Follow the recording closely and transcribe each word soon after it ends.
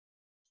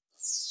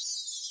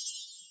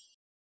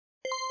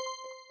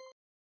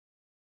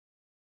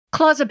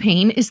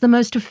Clozapine is the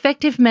most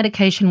effective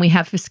medication we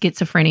have for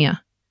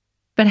schizophrenia.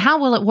 But how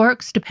well it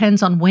works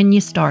depends on when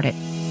you start it.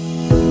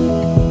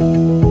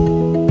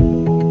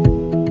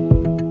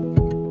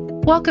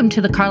 Welcome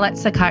to the Carlat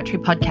Psychiatry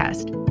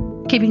podcast,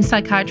 keeping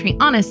psychiatry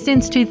honest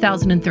since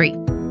 2003.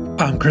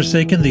 I'm Chris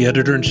Aiken, the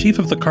editor-in-chief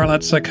of the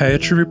Carlat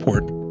Psychiatry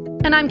Report.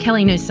 And I'm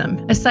Kelly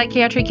Newsom, a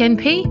psychiatric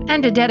NP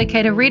and a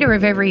dedicated reader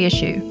of every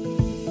issue.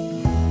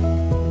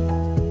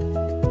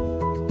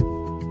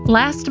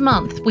 Last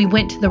month, we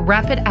went to the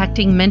Rapid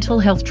Acting Mental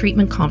Health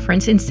Treatment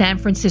Conference in San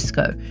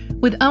Francisco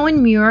with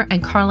Owen Muir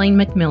and Carleen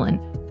McMillan,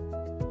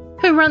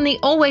 who run the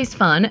always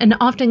fun and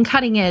often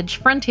cutting-edge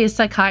Frontier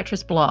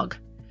Psychiatrist blog.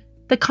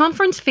 The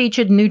conference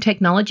featured new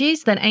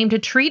technologies that aim to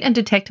treat and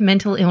detect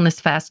mental illness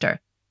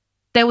faster.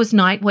 There was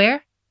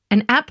Nightwear,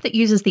 an app that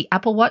uses the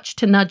Apple Watch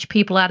to nudge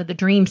people out of the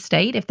dream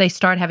state if they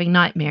start having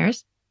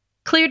nightmares,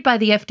 cleared by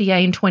the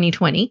FDA in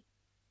 2020.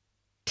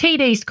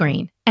 TD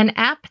Screen, an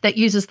app that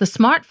uses the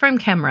smartphone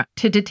camera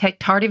to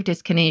detect tardive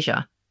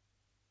dyskinesia.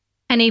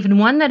 And even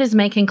one that is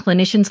making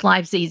clinicians'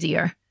 lives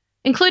easier,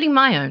 including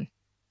my own.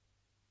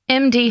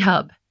 MD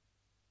Hub.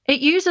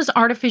 It uses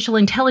artificial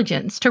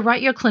intelligence to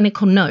write your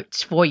clinical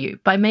notes for you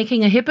by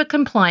making a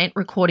HIPAA-compliant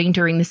recording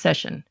during the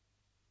session.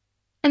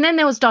 And then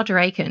there was Dr.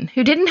 Aiken,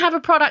 who didn't have a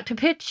product to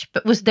pitch,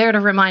 but was there to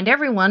remind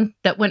everyone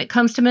that when it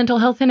comes to mental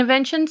health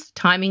interventions,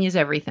 timing is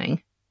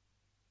everything.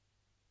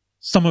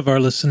 Some of our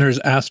listeners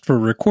asked for a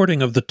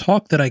recording of the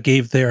talk that I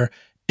gave there,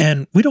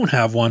 and we don't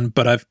have one,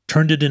 but I've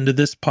turned it into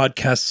this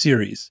podcast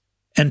series.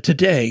 And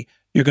today,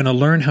 you're going to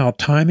learn how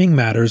timing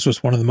matters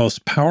with one of the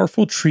most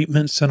powerful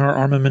treatments in our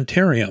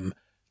armamentarium,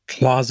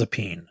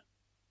 Clozapine.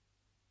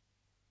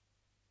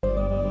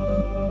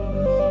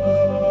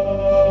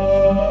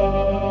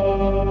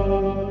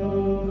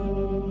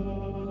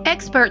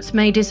 Experts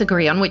may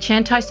disagree on which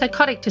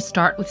antipsychotic to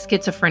start with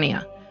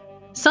schizophrenia.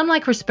 Some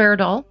like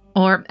risperidol,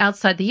 or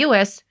outside the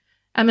US,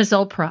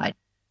 amisulpride,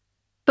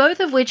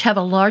 both of which have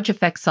a large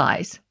effect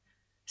size.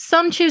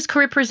 Some choose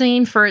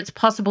cariprazine for its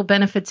possible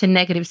benefits in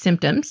negative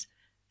symptoms.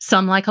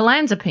 Some like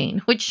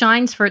olanzapine, which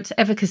shines for its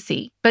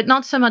efficacy, but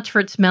not so much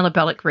for its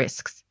metabolic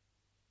risks.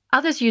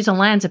 Others use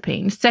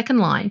olanzapine, second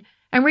line,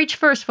 and reach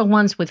first for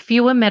ones with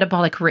fewer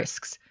metabolic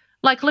risks,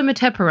 like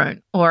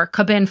lumateperone or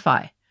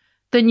Cobenfy,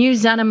 the new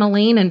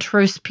xanomeline and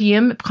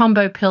trospium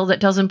combo pill that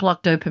doesn't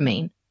block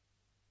dopamine.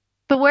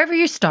 But wherever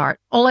you start,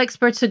 all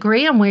experts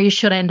agree on where you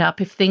should end up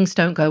if things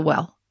don't go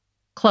well.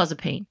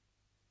 Clozapine.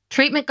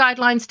 Treatment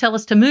guidelines tell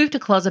us to move to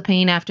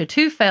clozapine after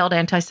 2 failed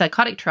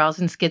antipsychotic trials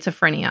in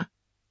schizophrenia,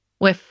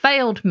 where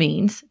failed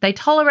means they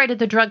tolerated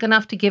the drug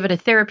enough to give it a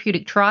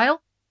therapeutic trial,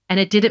 and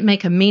it didn't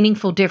make a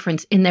meaningful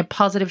difference in their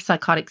positive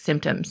psychotic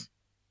symptoms.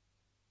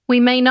 We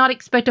may not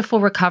expect a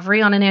full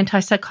recovery on an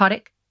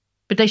antipsychotic,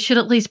 but they should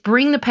at least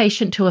bring the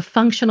patient to a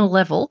functional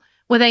level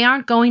where they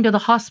aren't going to the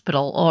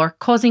hospital or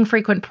causing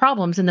frequent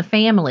problems in the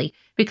family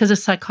because of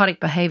psychotic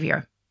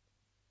behavior.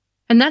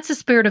 And that's the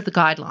spirit of the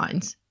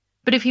guidelines.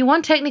 But if you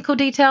want technical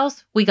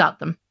details, we got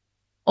them.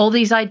 All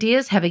these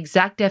ideas have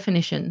exact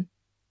definition.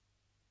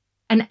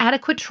 An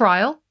adequate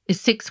trial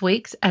is 6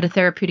 weeks at a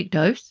therapeutic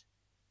dose.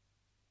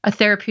 A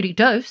therapeutic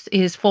dose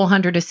is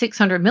 400 to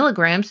 600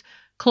 milligrams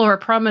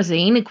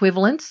chlorpromazine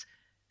equivalents,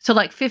 so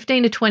like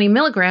 15 to 20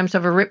 milligrams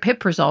of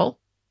aripiprazole,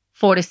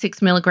 4 to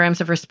 6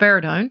 milligrams of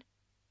risperidone,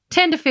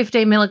 10 to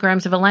 15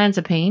 milligrams of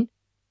olanzapine,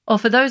 or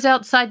for those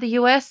outside the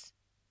US,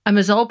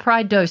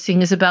 amisulpride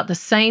dosing is about the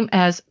same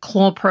as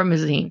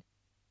chlorpromazine,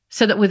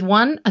 so that with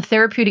one, a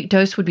therapeutic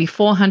dose would be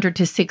 400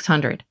 to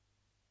 600.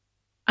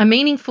 A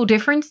meaningful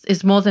difference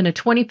is more than a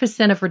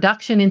 20% of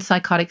reduction in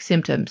psychotic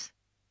symptoms.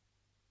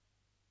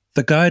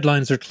 The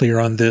guidelines are clear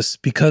on this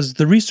because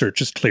the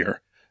research is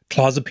clear.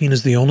 Clozapine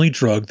is the only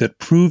drug that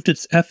proved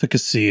its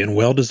efficacy in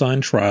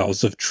well-designed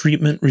trials of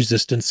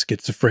treatment-resistant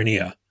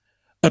schizophrenia.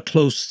 A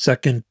close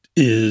second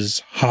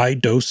is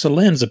high-dose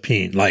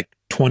olanzapine, like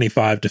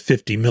 25 to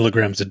 50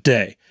 milligrams a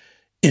day.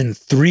 In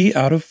 3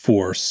 out of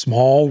 4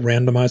 small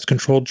randomized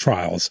controlled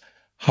trials,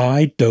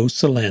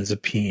 high-dose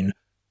olanzapine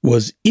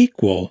was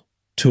equal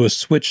to a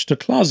switch to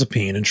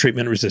clozapine in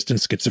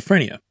treatment-resistant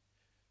schizophrenia.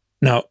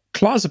 Now,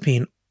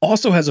 clozapine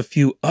also has a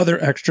few other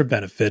extra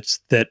benefits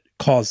that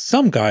cause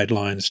some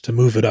guidelines to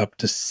move it up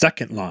to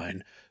second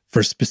line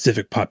for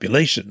specific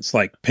populations,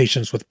 like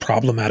patients with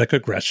problematic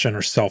aggression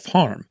or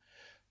self-harm.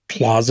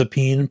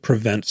 Clozapine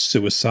prevents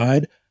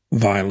suicide,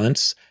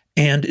 violence,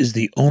 and is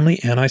the only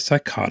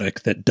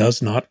antipsychotic that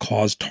does not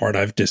cause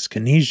tardive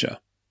dyskinesia.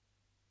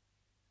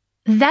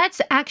 That's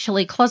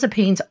actually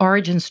clozapine's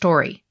origin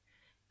story.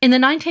 In the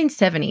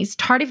 1970s,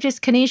 tardive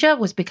dyskinesia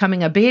was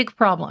becoming a big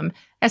problem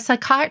as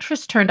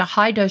psychiatrists turned to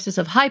high doses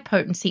of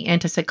high-potency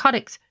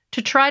antipsychotics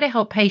to try to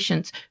help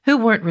patients who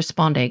weren't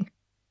responding.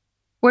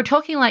 We're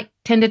talking like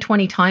 10 to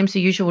 20 times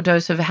the usual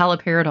dose of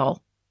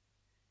haloperidol.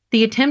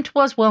 The attempt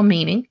was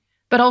well-meaning,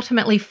 but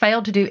ultimately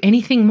failed to do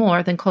anything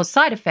more than cause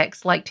side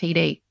effects like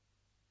TD.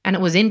 And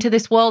it was into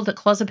this world that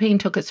clozapine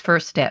took its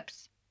first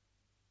steps.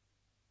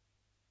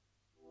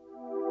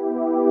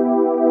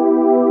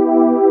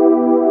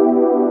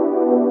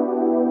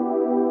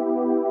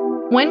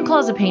 When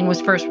clozapine was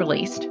first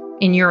released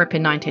in Europe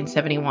in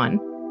 1971,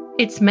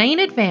 its main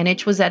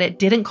advantage was that it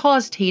didn't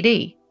cause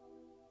TD,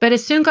 but it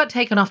soon got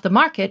taken off the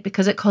market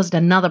because it caused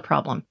another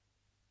problem.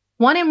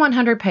 1 in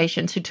 100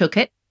 patients who took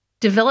it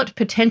developed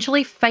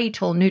potentially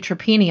fatal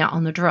neutropenia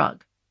on the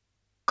drug,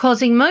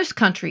 causing most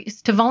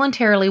countries to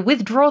voluntarily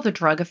withdraw the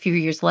drug a few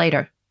years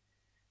later.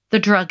 The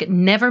drug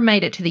never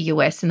made it to the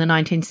US in the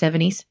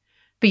 1970s,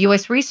 but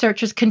US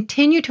researchers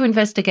continued to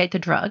investigate the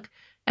drug,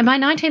 and by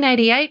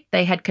 1988,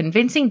 they had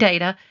convincing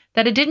data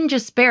that it didn't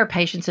just spare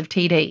patients of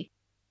TD.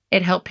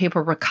 It helped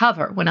people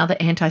recover when other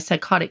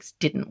antipsychotics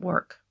didn't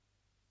work.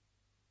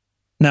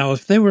 Now,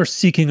 if they were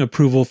seeking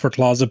approval for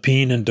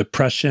clozapine in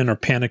depression or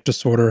panic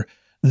disorder,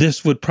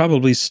 this would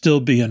probably still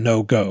be a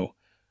no-go.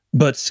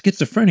 But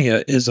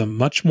schizophrenia is a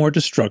much more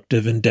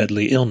destructive and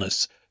deadly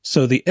illness,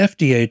 so the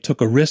FDA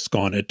took a risk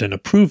on it and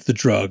approved the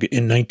drug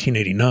in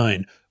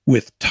 1989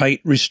 with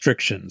tight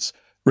restrictions,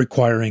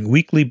 requiring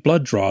weekly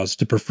blood draws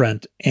to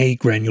prevent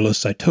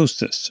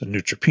agranulocytosis and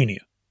neutropenia.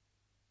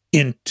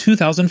 In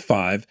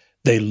 2005,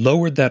 they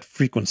lowered that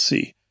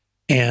frequency,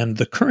 and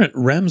the current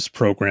REMS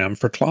program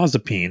for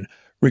clozapine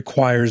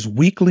requires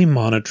weekly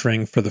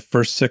monitoring for the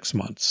first 6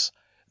 months,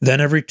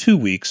 then every 2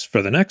 weeks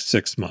for the next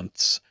 6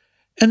 months,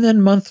 and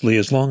then monthly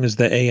as long as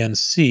the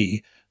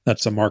ANC,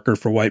 that's a marker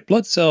for white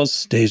blood cells,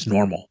 stays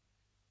normal.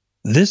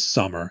 This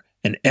summer,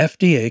 an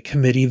FDA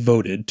committee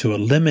voted to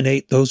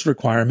eliminate those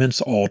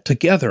requirements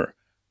altogether,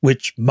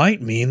 which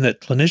might mean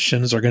that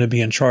clinicians are going to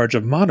be in charge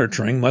of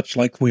monitoring much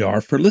like we are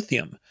for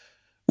lithium.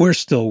 We're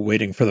still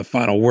waiting for the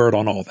final word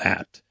on all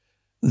that.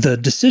 The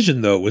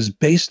decision, though, was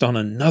based on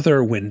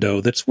another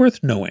window that's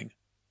worth knowing.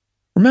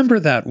 Remember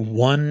that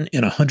 1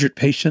 in 100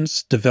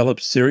 patients develop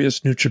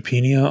serious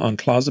neutropenia on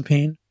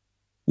clozapine?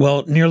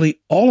 Well, nearly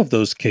all of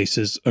those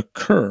cases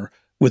occur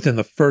within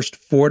the first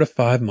 4 to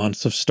 5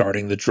 months of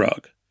starting the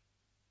drug.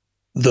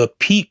 The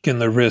peak in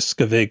the risk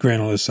of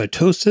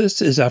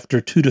agranulocytosis is after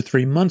 2 to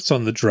 3 months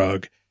on the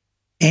drug,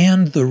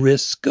 and the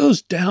risk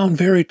goes down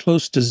very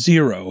close to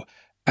zero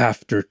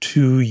after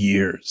 2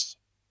 years.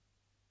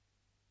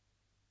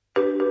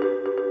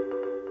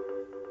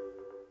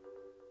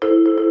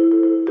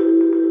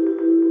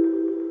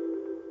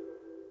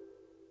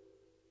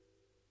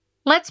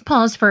 Let's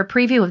pause for a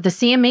preview of the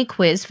CME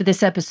quiz for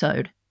this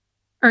episode.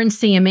 Earn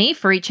CME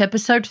for each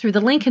episode through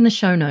the link in the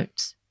show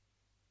notes.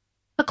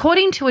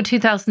 According to a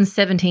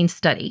 2017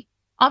 study,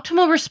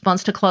 optimal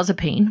response to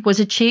clozapine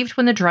was achieved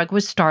when the drug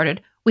was started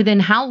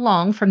within how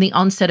long from the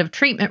onset of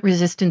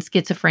treatment-resistant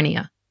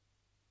schizophrenia?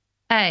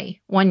 A,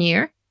 1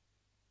 year.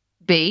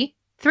 B,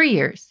 3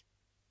 years.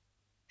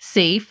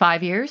 C,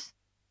 5 years.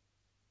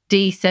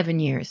 D, 7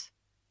 years.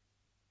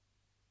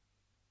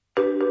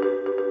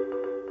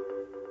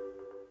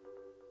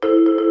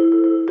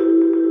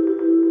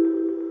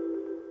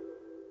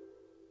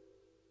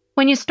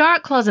 When you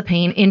start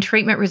clozapine in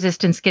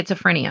treatment-resistant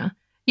schizophrenia,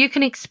 you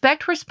can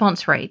expect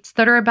response rates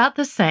that are about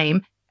the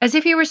same as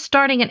if you were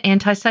starting an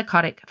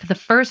antipsychotic for the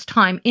first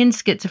time in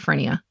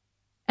schizophrenia.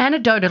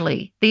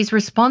 Anecdotally, these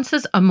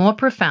responses are more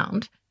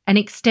profound and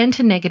extend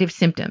to negative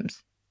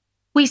symptoms.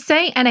 We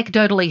say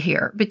anecdotally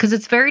here because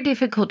it's very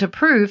difficult to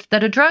prove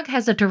that a drug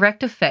has a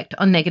direct effect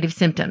on negative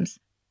symptoms.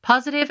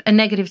 Positive and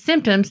negative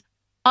symptoms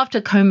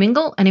often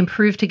commingle and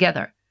improve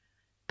together.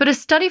 But a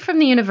study from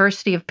the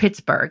University of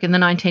Pittsburgh in the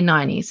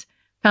 1990s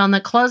found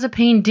that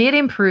clozapine did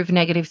improve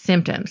negative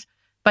symptoms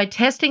by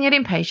testing it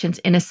in patients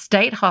in a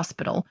state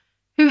hospital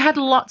who had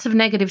lots of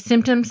negative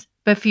symptoms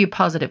but few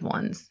positive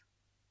ones.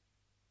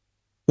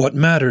 What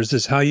matters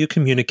is how you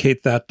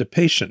communicate that to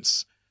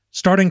patients.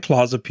 Starting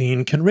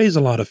clozapine can raise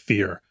a lot of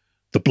fear.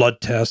 The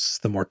blood tests,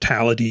 the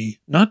mortality,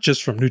 not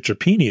just from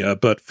neutropenia,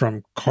 but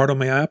from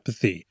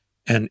cardiomyopathy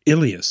and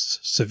ileus,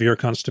 severe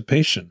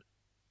constipation,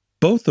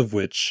 both of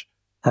which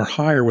are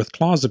higher with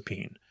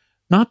clozapine,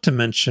 not to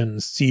mention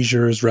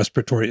seizures,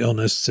 respiratory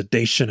illness,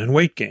 sedation, and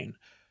weight gain.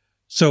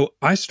 So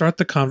I start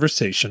the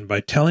conversation by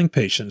telling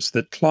patients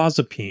that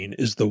clozapine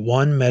is the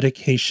one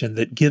medication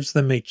that gives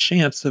them a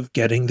chance of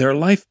getting their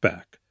life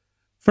back.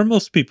 For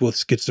most people with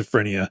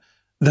schizophrenia,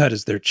 that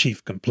is their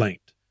chief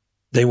complaint.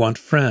 They want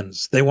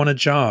friends, they want a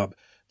job,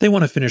 they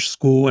want to finish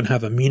school and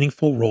have a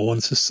meaningful role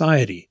in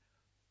society.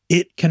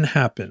 It can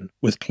happen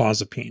with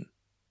clozapine.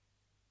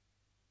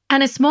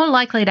 And it's more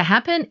likely to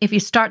happen if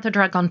you start the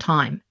drug on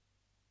time.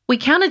 We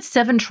counted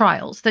 7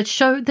 trials that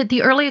showed that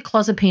the earlier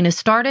clozapine is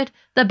started,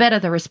 the better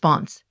the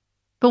response.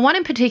 But one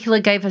in particular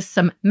gave us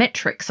some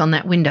metrics on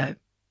that window.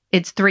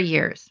 It's 3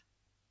 years.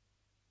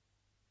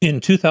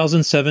 In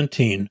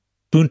 2017,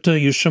 Bunta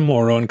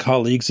Yoshimura and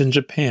colleagues in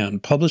Japan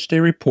published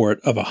a report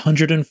of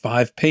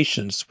 105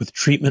 patients with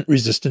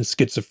treatment-resistant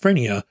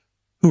schizophrenia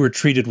who were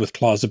treated with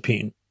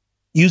clozapine.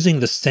 Using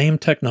the same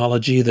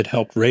technology that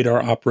helped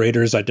radar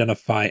operators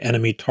identify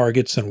enemy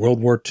targets in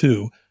World War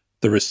II,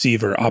 the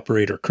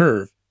receiver-operator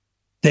curve,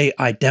 they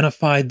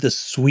identified the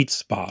sweet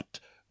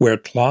spot where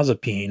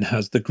clozapine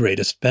has the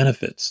greatest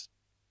benefits.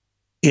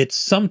 It's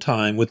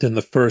sometime within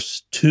the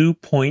first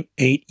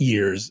 2.8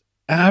 years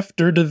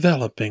after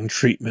developing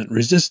treatment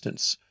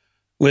resistance,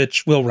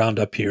 which we'll round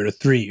up here to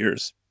 3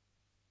 years.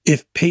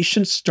 If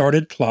patients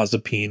started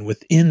clozapine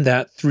within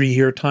that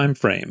 3-year time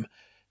frame,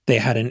 they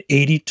had an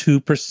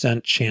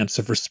 82% chance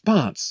of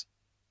response,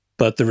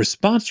 but the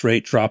response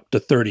rate dropped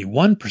to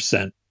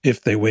 31% if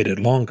they waited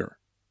longer.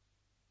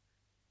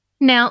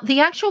 Now, the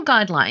actual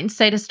guidelines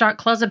say to start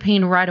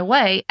clozapine right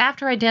away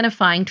after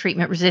identifying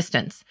treatment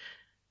resistance.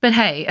 But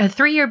hey, a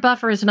 3-year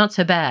buffer is not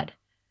so bad,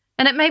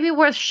 and it may be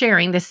worth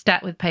sharing this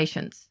stat with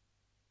patients.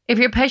 If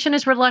your patient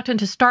is reluctant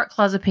to start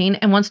clozapine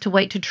and wants to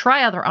wait to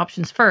try other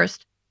options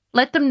first,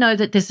 let them know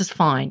that this is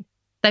fine.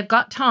 They've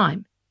got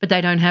time, but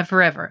they don't have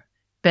forever.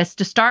 Best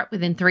to start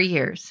within 3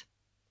 years.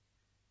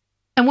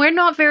 And we're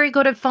not very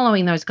good at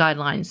following those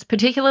guidelines,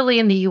 particularly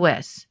in the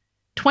US.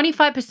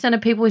 25%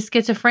 of people with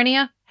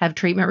schizophrenia have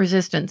treatment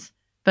resistance,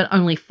 but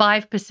only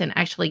 5%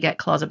 actually get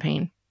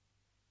clozapine.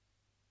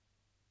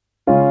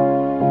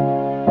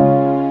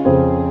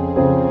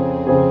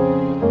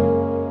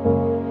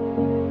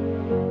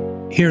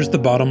 Here's the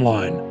bottom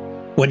line.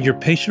 When your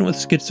patient with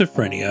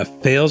schizophrenia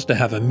fails to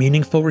have a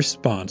meaningful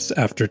response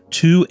after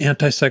 2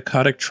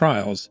 antipsychotic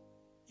trials,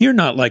 you're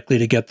not likely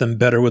to get them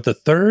better with a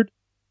third.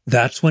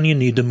 That's when you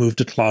need to move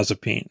to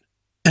clozapine.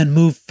 And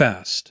move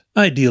fast,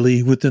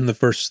 ideally within the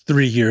first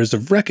 3 years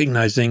of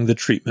recognizing the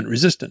treatment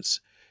resistance.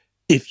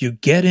 If you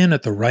get in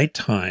at the right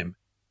time,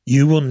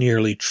 you will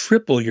nearly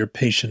triple your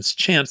patient's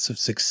chance of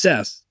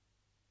success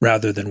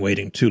rather than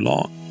waiting too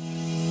long.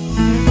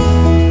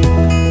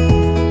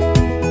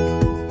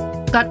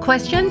 Got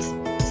questions?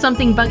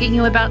 Something bugging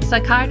you about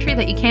psychiatry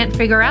that you can't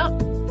figure out?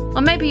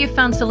 Or maybe you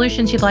found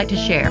solutions you'd like to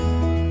share?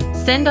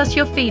 Send us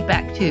your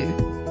feedback to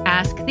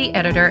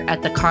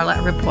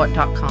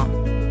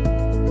asktheeditor@thecarlatreport.com.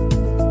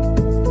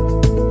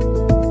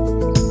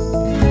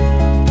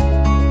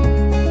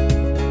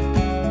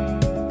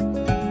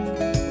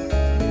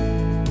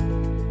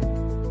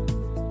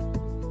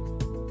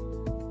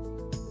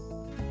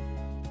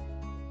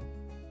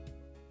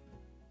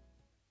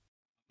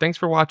 Thanks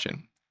for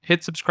watching.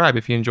 Hit subscribe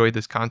if you enjoyed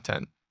this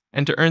content.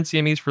 And to earn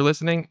CMEs for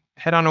listening,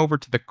 head on over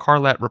to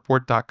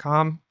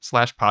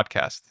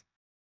thecarlatreport.com/podcast.